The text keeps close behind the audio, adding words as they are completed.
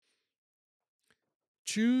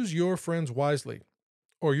Choose your friends wisely,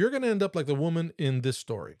 or you're going to end up like the woman in this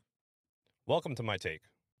story. Welcome to my take.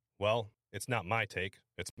 Well, it's not my take,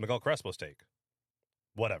 it's Miguel Crespo's take.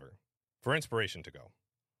 Whatever. For inspiration to go.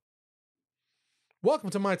 Welcome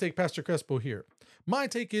to My Take, Pastor Crespo here. My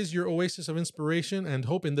Take is your oasis of inspiration and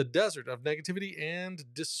hope in the desert of negativity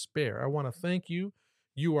and despair. I want to thank you.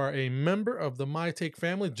 You are a member of the My Take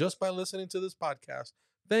family just by listening to this podcast.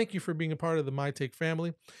 Thank you for being a part of the My Take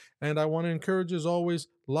family. And I want to encourage you, as always,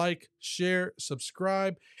 like, share,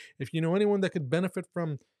 subscribe. If you know anyone that could benefit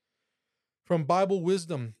from Bible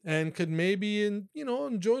wisdom and could maybe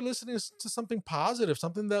enjoy listening to something positive,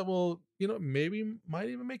 something that will maybe might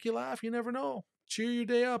even make you laugh, you never know, cheer your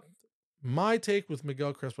day up. My Take with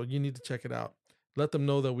Miguel Crespo, you need to check it out. Let them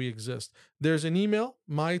know that we exist. There's an email,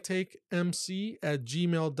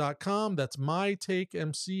 mytakemc@gmail.com. That's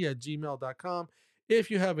mytakemc@gmail.com. If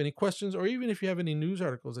you have any questions, or even if you have any news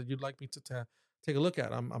articles that you'd like me to take a look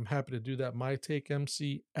at, I'm happy to do that.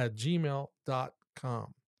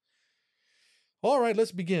 mytakemc@gmail.com. All right,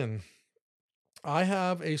 let's begin. I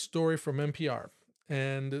have a story from NPR,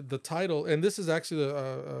 and the title, and this is actually,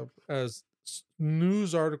 as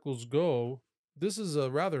news articles go, this is a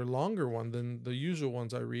rather longer one than the usual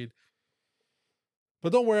ones I read.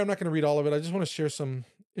 But don't worry, I'm not going to read all of it. I just want to share some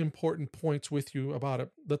important points with you about it.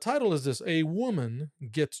 The title is this: A woman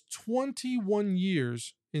gets 21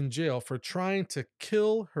 years in jail for trying to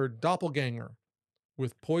kill her doppelganger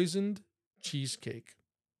with poisoned cheesecake.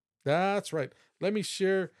 That's right. Let me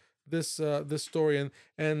share this story,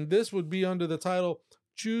 and this would be under the title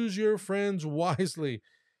 "Choose Your Friends Wisely."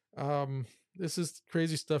 This is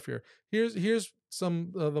crazy stuff here. Here's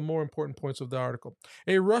some of the more important points of the article.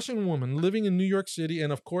 A Russian woman living in New York City,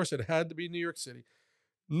 and of course it had to be New York City,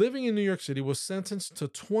 living in New York City, was sentenced to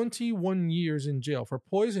 21 years in jail for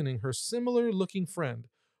poisoning her similar-looking friend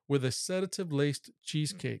with a sedative-laced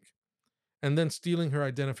cheesecake, and then stealing her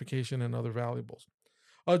identification and other valuables.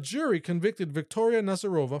 A jury convicted Victoria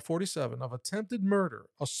Nazarova, 47, of attempted murder,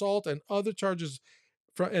 assault, and other charges.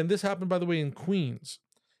 And this happened, by the way, in Queens.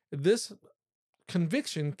 This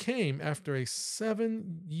conviction came after a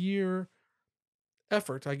 7-year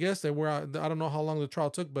effort. I guess I don't know how long the trial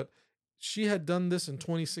took, but she had done this in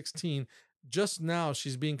 2016. Just now,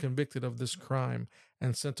 she's being convicted of this crime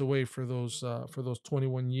and sent away for those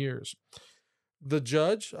 21 years. The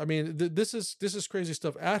judge, I mean, this is crazy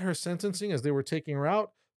stuff. At her sentencing, as they were taking her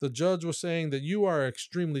out, the judge was saying that you are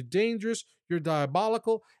extremely dangerous, you're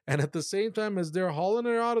diabolical, and at the same time as they're hauling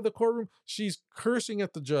her out of the courtroom, she's cursing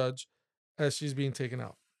at the judge as she's being taken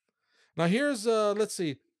out. Now here's, let's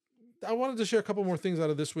see, I wanted to share a couple more things out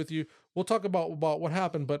of this with you. We'll talk about what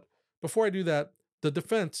happened, but before I do that, the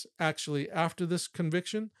defense actually, after this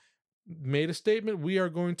conviction, made a statement. We are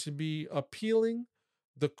going to be appealing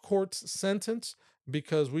the court's sentence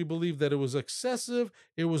because we believe that it was excessive,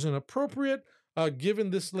 it was inappropriate, given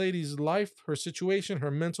this lady's life, her situation, her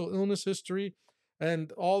mental illness history,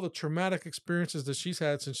 and all the traumatic experiences that she's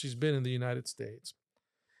had since she's been in the United States.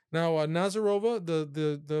 Now, Nazarova,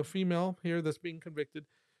 the female here that's being convicted,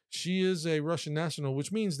 she is a Russian national,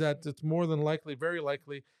 which means that it's more than likely, very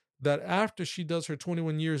likely, that after she does her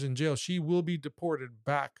 21 years in jail, she will be deported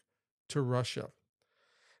back to Russia.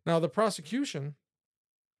 Now, the prosecution,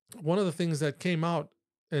 one of the things that came out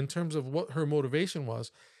in terms of what her motivation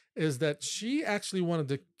was, is that she actually wanted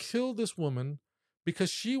to kill this woman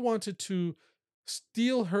because she wanted to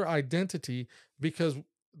steal her identity.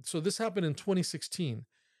 So this happened in 2016.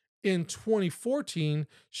 In 2014,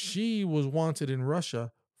 she was wanted in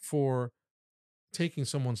Russia for taking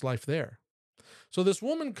someone's life there. So this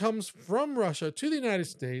woman comes from Russia to the United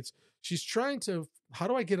States. She's trying to, how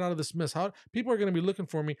do I get out of this mess? How people are going to be looking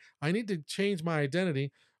for me. I need to change my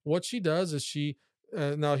identity. What she does is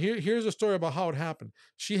here's a story about how it happened.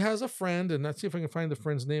 She has a friend, and let's see if I can find the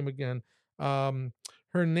friend's name again.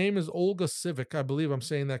 Her name is Olga Civic. I believe I'm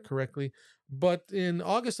saying that correctly. But in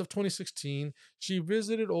August of 2016, she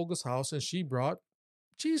visited Olga's house and she brought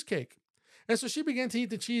cheesecake. And so she began to eat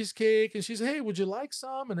the cheesecake and she said, "Hey, would you like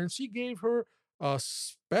some?" And then she gave her a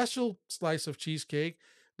special slice of cheesecake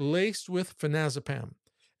laced with phenazepam.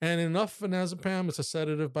 And enough phenazepam, it's a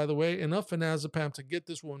sedative, by the way, enough phenazepam to get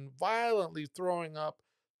this one violently throwing up,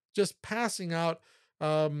 just passing out.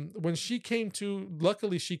 When she came to,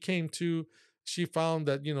 luckily she came to, she found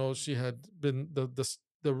that, she had been,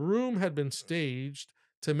 the room had been staged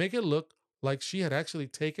to make it look like she had actually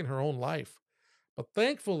taken her own life. But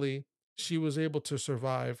thankfully, she was able to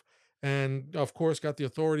survive and, of course, got the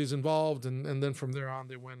authorities involved. And then from there on,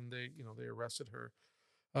 they went and they arrested her.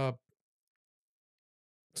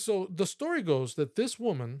 So the story goes that this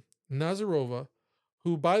woman, Nazarova,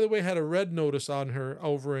 who, by the way, had a red notice on her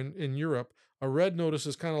over in Europe. A red notice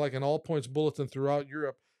is kind of like an all points bulletin throughout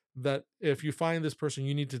Europe that if you find this person,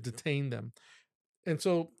 you need to detain them. And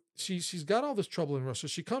so she's got all this trouble in Russia.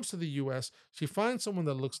 She comes to the US, she finds someone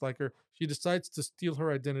that looks like her, she decides to steal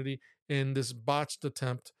her identity in this botched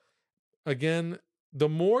attempt. Again, the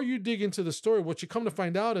more you dig into the story, what you come to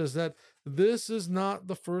find out is that this is not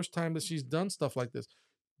the first time that she's done stuff like this.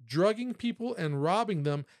 Drugging people and robbing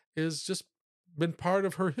them is just been part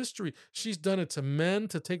of her history. She's done it to men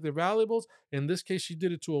to take their valuables. In this case, she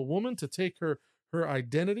did it to a woman to take her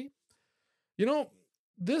identity. You know,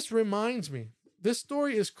 this reminds me. This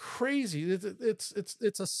story is crazy.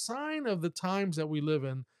 It's a sign of the times that we live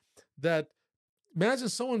in. That imagine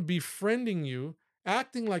someone befriending you,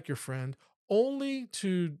 acting like your friend, only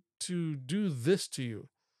to do this to you.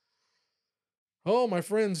 Oh, my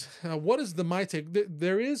friends, what is the my take?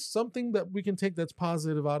 There is something that we can take that's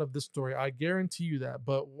positive out of this story. I guarantee you that.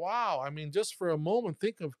 But wow, I mean, just for a moment,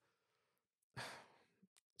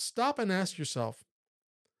 stop and ask yourself,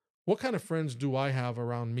 what kind of friends do I have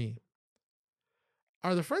around me?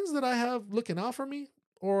 Are the friends that I have looking out for me,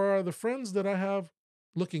 or are the friends that I have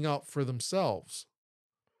looking out for themselves?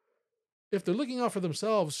 If they're looking out for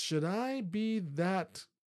themselves, should I be that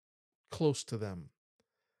close to them?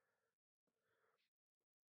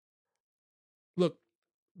 Look,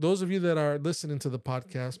 those of you that are listening to the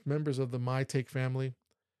podcast, members of the My Take family,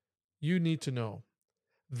 you need to know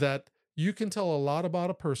that you can tell a lot about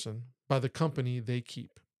a person by the company they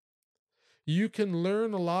keep. You can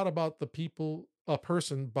learn a lot about a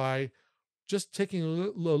person by just taking a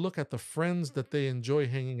look at the friends that they enjoy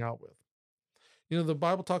hanging out with. You know, the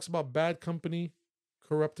Bible talks about bad company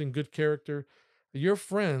corrupting good character. Your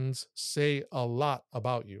friends say a lot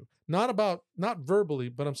about you. Not verbally,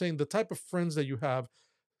 but I'm saying the type of friends that you have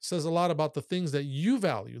says a lot about the things that you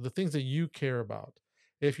value, the things that you care about.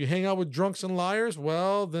 If you hang out with drunks and liars,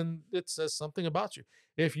 well, then it says something about you.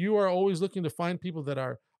 If you are always looking to find people that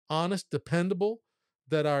are honest, dependable,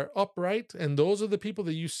 that are upright, and those are the people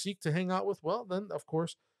that you seek to hang out with, well, then, of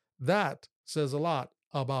course, that says a lot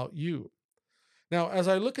about you. Now, as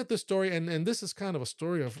I look at this story, and this is kind of a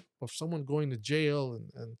story of someone going to jail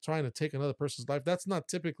and trying to take another person's life, that's not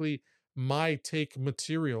typically my take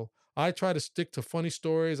material. I try to stick to funny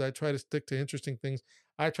stories. I try to stick to interesting things.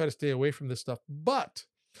 I try to stay away from this stuff. But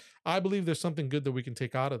I believe there's something good that we can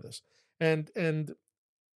take out of this. And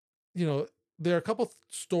you know, there are a couple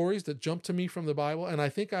stories that jump to me from the Bible, and I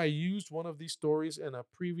think I used one of these stories in a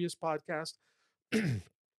previous podcast.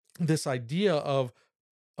 This idea of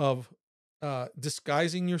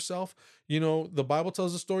disguising yourself. You know, the Bible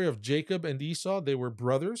tells the story of Jacob and Esau. They were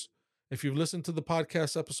brothers. If you've listened to the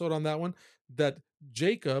podcast episode on that one, that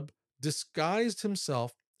Jacob disguised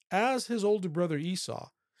himself as his older brother Esau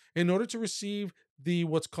in order to receive the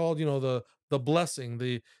what's called, you know, the blessing,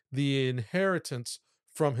 the inheritance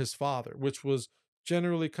from his father, which was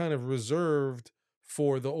generally kind of reserved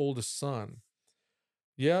for the oldest son.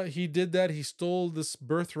 Yeah, he did that. He stole this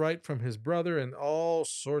birthright from his brother, and all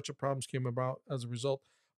sorts of problems came about as a result.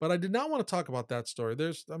 But I did not want to talk about that story.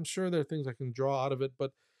 I'm sure there are things I can draw out of it,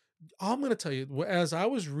 but I'm going to tell you, as I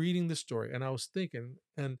was reading the story and I was thinking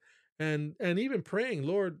and even praying,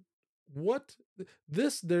 Lord, what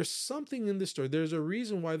there's something in this story. There's a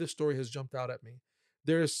reason why this story has jumped out at me.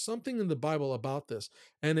 There is something in the Bible about this,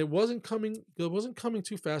 and it wasn't coming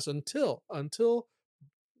too fast until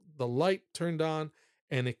the light turned on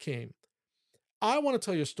and it came. I want to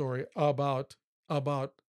tell you a story about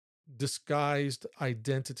disguised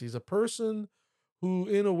identities. A person who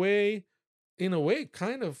in a way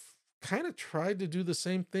kind of tried to do the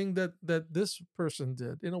same thing that this person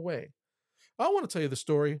did in a way. I want to tell you the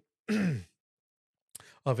story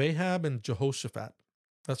of Ahab and Jehoshaphat.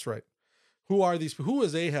 That's right. Who are these? Who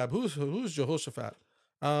is Ahab? Who's Jehoshaphat?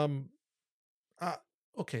 Um, uh,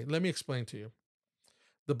 okay, let me explain to you.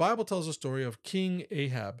 The Bible tells the story of King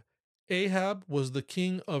Ahab. Ahab was the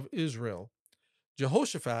king of Israel.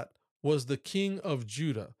 Jehoshaphat was the king of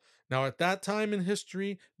Judah. Now, at that time in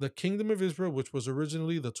history, the kingdom of Israel, which was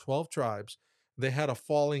originally the 12 tribes, they had a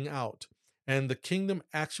falling out. And the kingdom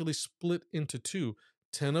actually split into two.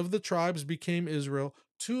 10 of the tribes became Israel.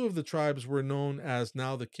 Two of the tribes were known as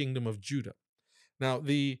now the kingdom of Judah. Now,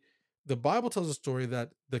 the Bible tells a story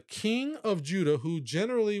that the king of Judah, who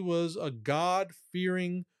generally was a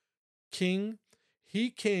God-fearing king,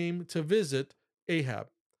 he came to visit Ahab.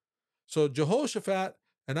 So Jehoshaphat,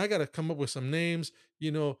 and I got to come up with some names.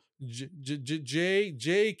 You know,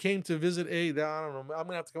 Jay came to visit I don't know. I'm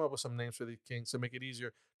gonna have to come up with some names for the kings to make it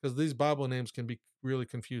easier because these Bible names can be really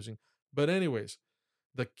confusing. But anyways,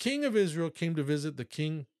 the king of Israel came to visit the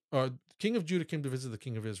king king of Judah came to visit the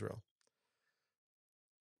king of Israel.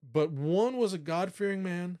 But one was a God-fearing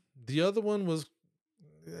man. The other one was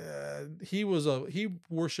he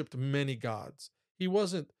worshipped many gods. He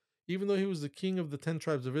wasn't, even though he was the king of the 10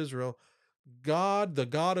 tribes of Israel, God, the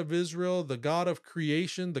God of Israel, the God of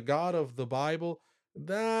creation, the God of the Bible,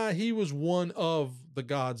 he was one of the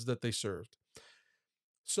gods that they served.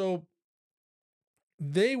 So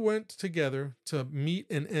they went together to meet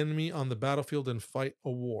an enemy on the battlefield and fight a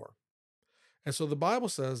war. And so the Bible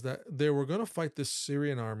says that they were going to fight this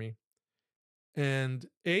Syrian army. And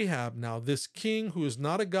Ahab, now this king who is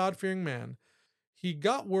not a God-fearing man, he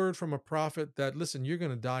got word from a prophet that, listen, you're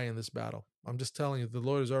going to die in this battle. I'm just telling you, the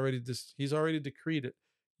Lord has he's already decreed it.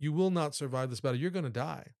 You will not survive this battle. You're going to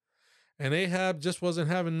die. And Ahab just wasn't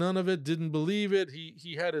having none of it, didn't believe it.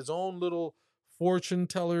 He had his own little fortune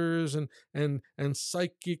tellers and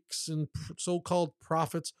psychics and so-called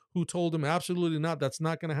prophets who told him, absolutely not, that's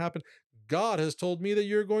not going to happen. God has told me that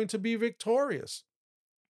you're going to be victorious.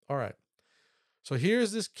 All right. So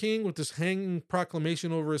here's this king with this hanging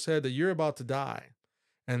proclamation over his head that you're about to die.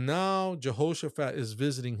 And now Jehoshaphat is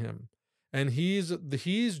visiting him. And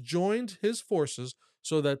he's joined his forces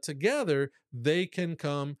so that together they can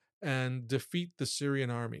come and defeat the Syrian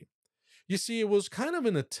army. You see, it was kind of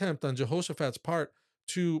an attempt on Jehoshaphat's part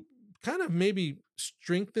to kind of maybe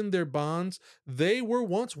strengthen their bonds. They were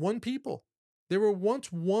once one people. They were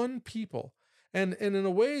once one people. And in a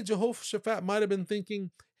way, Jehoshaphat might have been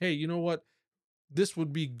thinking, hey, you know what? This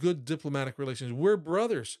would be good diplomatic relations. We're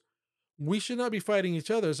brothers. We should not be fighting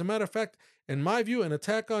each other. As a matter of fact, in my view, an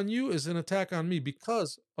attack on you is an attack on me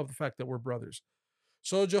because of the fact that we're brothers.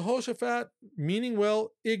 So Jehoshaphat, meaning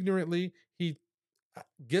well, ignorantly, he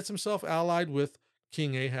gets himself allied with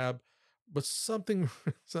King Ahab, but something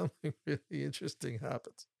really interesting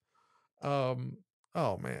happens.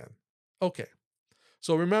 Oh man. Okay.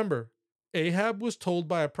 So remember, Ahab was told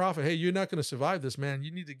by a prophet, "Hey, you're not going to survive this, man.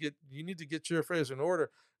 You need to get your affairs in order.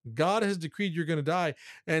 God has decreed you're going to die."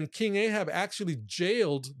 And King Ahab actually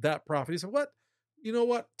jailed that prophet. He said, "What? You know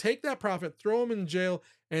what? Take that prophet, throw him in jail,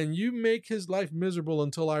 and you make his life miserable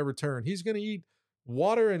until I return. He's going to eat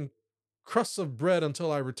water and crusts of bread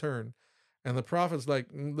until I return." And the prophet's like,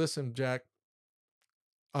 "Listen, Jack,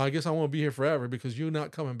 I guess I won't be here forever because you're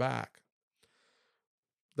not coming back."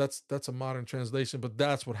 That's a modern translation, but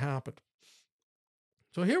that's what happened.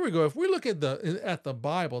 So here we go. If we look at the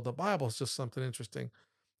Bible is just something interesting.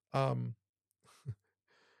 Um,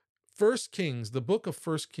 First Kings, the book of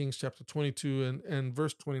First Kings, chapter 22 and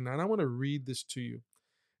verse 29. I want to read this to you.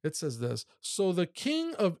 It says this: So the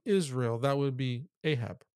king of Israel, that would be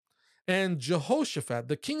Ahab, and Jehoshaphat,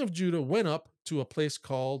 the king of Judah, went up to a place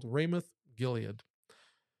called Ramoth Gilead.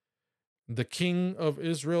 The king of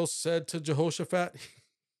Israel said to Jehoshaphat,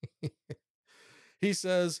 he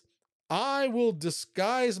says, I will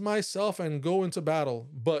disguise myself and go into battle,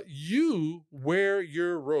 but you wear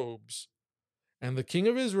your robes. And the king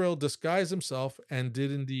of Israel disguised himself and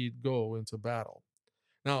did indeed go into battle.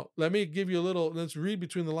 Now, let me give you a little, let's read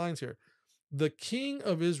between the lines here. The king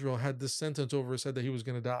of Israel had this sentence over his head that he was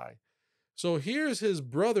going to die. So here's his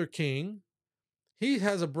brother king. He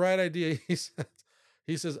has a bright idea.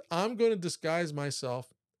 He says, I'm going to disguise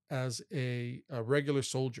myself as a regular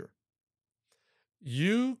soldier.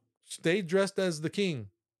 You stay dressed as the king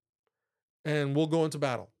and we'll go into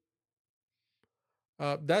battle.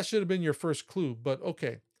 That should have been your first clue, but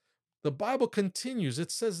okay. The Bible continues.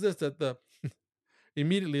 It says this, that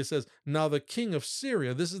immediately it says, now the king of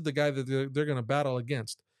Syria, this is the guy that they're going to battle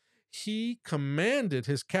against. He commanded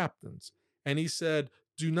his captains and he said,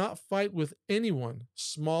 do not fight with anyone,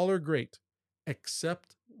 small or great,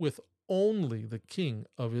 except with only the king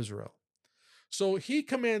of Israel. So he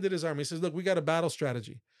commanded his army. He says, look, we got a battle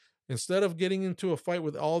strategy. Instead of getting into a fight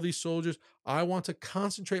with all these soldiers, I want to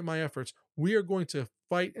concentrate my efforts. We are going to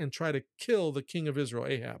fight and try to kill the king of Israel,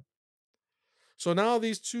 Ahab. So now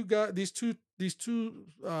these two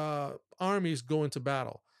armies go into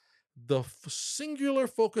battle. The singular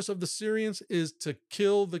focus of the Syrians is to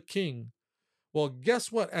kill the king. Well, guess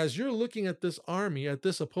what? As you're looking at this army, at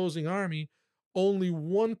this opposing army, only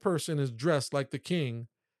one person is dressed like the king.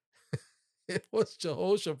 It was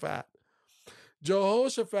Jehoshaphat.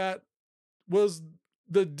 Jehoshaphat was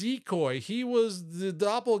the decoy. He was the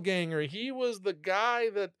doppelganger. He was the guy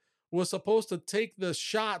that was supposed to take the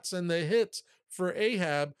shots and the hits for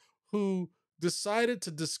Ahab, who decided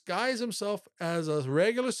to disguise himself as a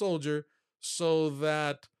regular soldier so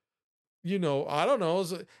that, I don't know.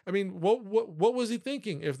 I mean, what was he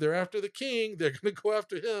thinking? If they're after the king, they're going to go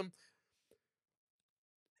after him.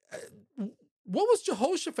 What was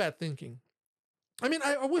Jehoshaphat thinking? I mean,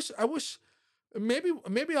 I wish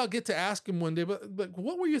Maybe I'll get to ask him one day, but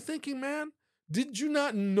what were you thinking, man? Did you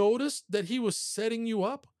not notice that he was setting you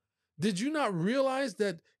up? Did you not realize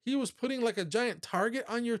that he was putting like a giant target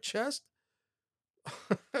on your chest?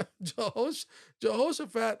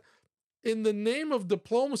 Jehoshaphat, in the name of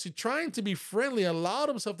diplomacy, trying to be friendly, allowed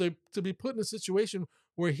himself to be put in a situation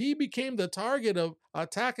where he became the target of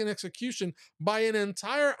attack and execution by an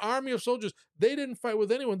entire army of soldiers. They didn't fight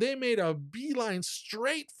with anyone. They made a beeline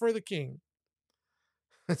straight for the king.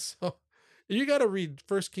 And so you got to read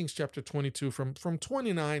 1 Kings chapter 22 from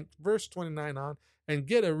 29, verse 29 on, and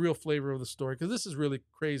get a real flavor of the story, because this is really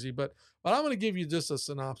crazy. But I'm going to give you just a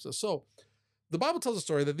synopsis. So the Bible tells a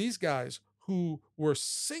story that these guys who were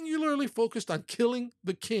singularly focused on killing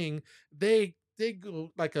the king, they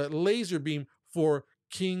go like a laser beam for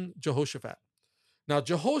King Jehoshaphat. Now,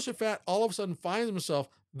 Jehoshaphat all of a sudden finds himself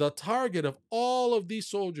the target of all of these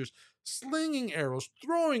soldiers, slinging arrows,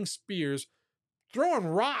 throwing spears, throwing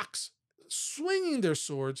rocks, swinging their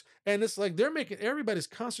swords. And it's like everybody's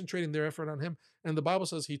concentrating their effort on him. And the Bible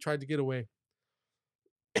says he tried to get away.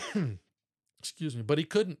 Excuse me, but he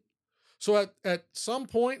couldn't. So at some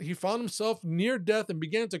point, he found himself near death and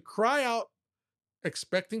began to cry out,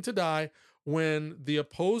 expecting to die, when the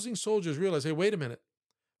opposing soldiers realized, hey, wait a minute,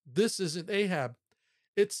 this isn't Ahab.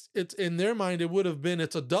 It's in their mind, it would have been,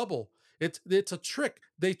 it's a double. It's a trick.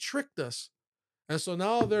 They tricked us. And so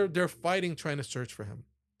now they're fighting, trying to search for him.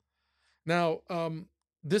 Now,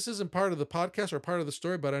 this isn't part of the podcast or part of the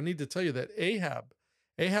story, but I need to tell you that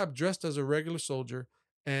Ahab dressed as a regular soldier,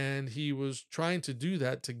 and he was trying to do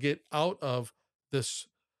that to get out of this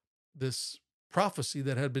prophecy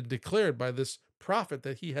that had been declared by this prophet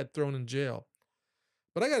that he had thrown in jail.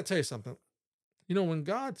 But I got to tell you something. You know, when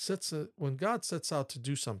God sets out to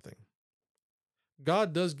do something,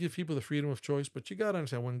 God does give people the freedom of choice, but you got to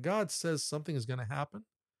understand, when God says something is going to happen,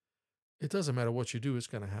 it doesn't matter what you do, it's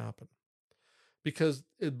going to happen. Because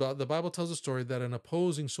the Bible tells a story that an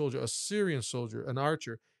opposing soldier, a Syrian soldier, an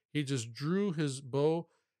archer, he just drew his bow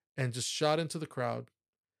and just shot into the crowd.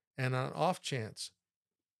 And on off chance,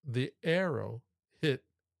 the arrow hit,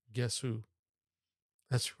 guess who?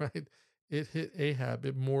 That's right. It hit Ahab.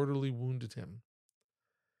 It mortally wounded him.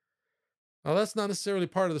 Now, that's not necessarily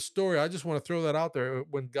part of the story. I just want to throw that out there.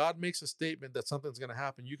 When God makes a statement that something's going to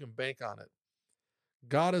happen, you can bank on it.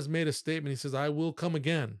 God has made a statement. He says, I will come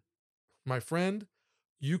again. My friend,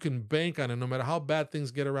 you can bank on it no matter how bad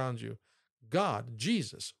things get around you. God,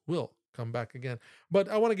 Jesus, will come back again. But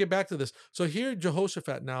I want to get back to this. So here,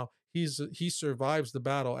 Jehoshaphat now, he survives the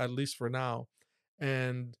battle, at least for now,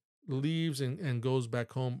 and leaves and goes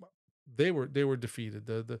back home. They were defeated.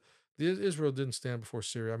 The Israel didn't stand before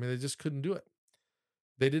Syria. I mean, they just couldn't do it.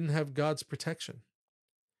 They didn't have God's protection.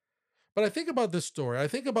 But I think about this story. I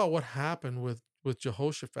think about what happened with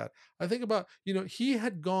Jehoshaphat. I think about, he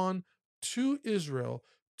had gone to Israel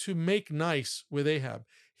to make nice with Ahab.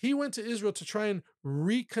 He went to Israel to try and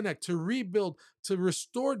reconnect, to rebuild, to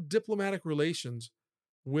restore diplomatic relations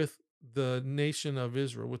with the nation of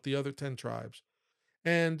Israel, with the other 10 tribes.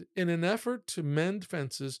 And in an effort to mend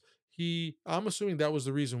fences, I'm assuming that was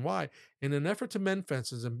the reason why, in an effort to mend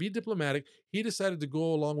fences and be diplomatic, he decided to go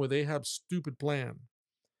along with Ahab's stupid plan.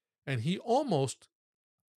 And he almost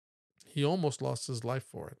lost his life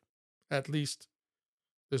for it. At least,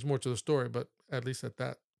 there's more to the story, but at least at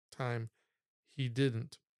that time, he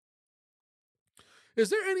didn't. Is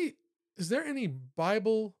there any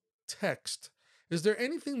Bible text? Is there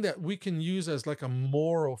anything that we can use as like a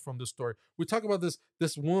moral from the story? We talk about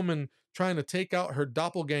this woman trying to take out her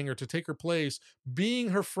doppelganger to take her place, being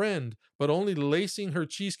her friend, but only lacing her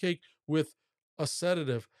cheesecake with a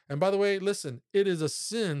sedative. And by the way, listen, it is a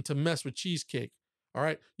sin to mess with cheesecake. All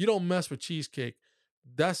right? You don't mess with cheesecake.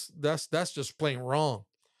 That's just plain wrong.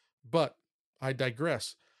 But I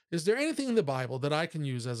digress. Is there anything in the Bible that I can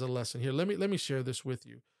use as a lesson here? Let me share this with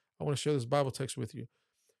you. I want to share this Bible text with you.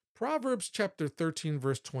 Proverbs chapter 13,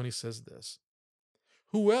 verse 20 says this: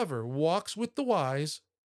 whoever walks with the wise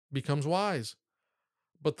becomes wise,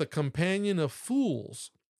 but the companion of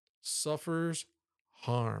fools suffers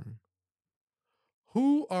harm.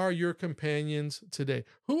 Who are your companions today?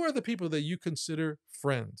 Who are the people that you consider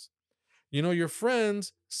friends? Your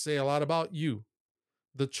friends say a lot about you.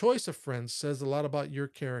 The choice of friends says a lot about your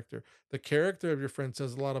character. The character of your friend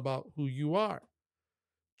says a lot about who you are.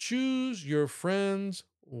 Choose your friends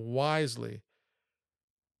wisely,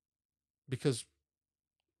 because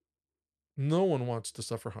no one wants to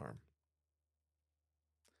suffer harm.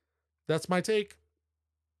 That's my take,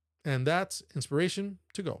 and that's inspiration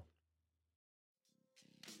to go.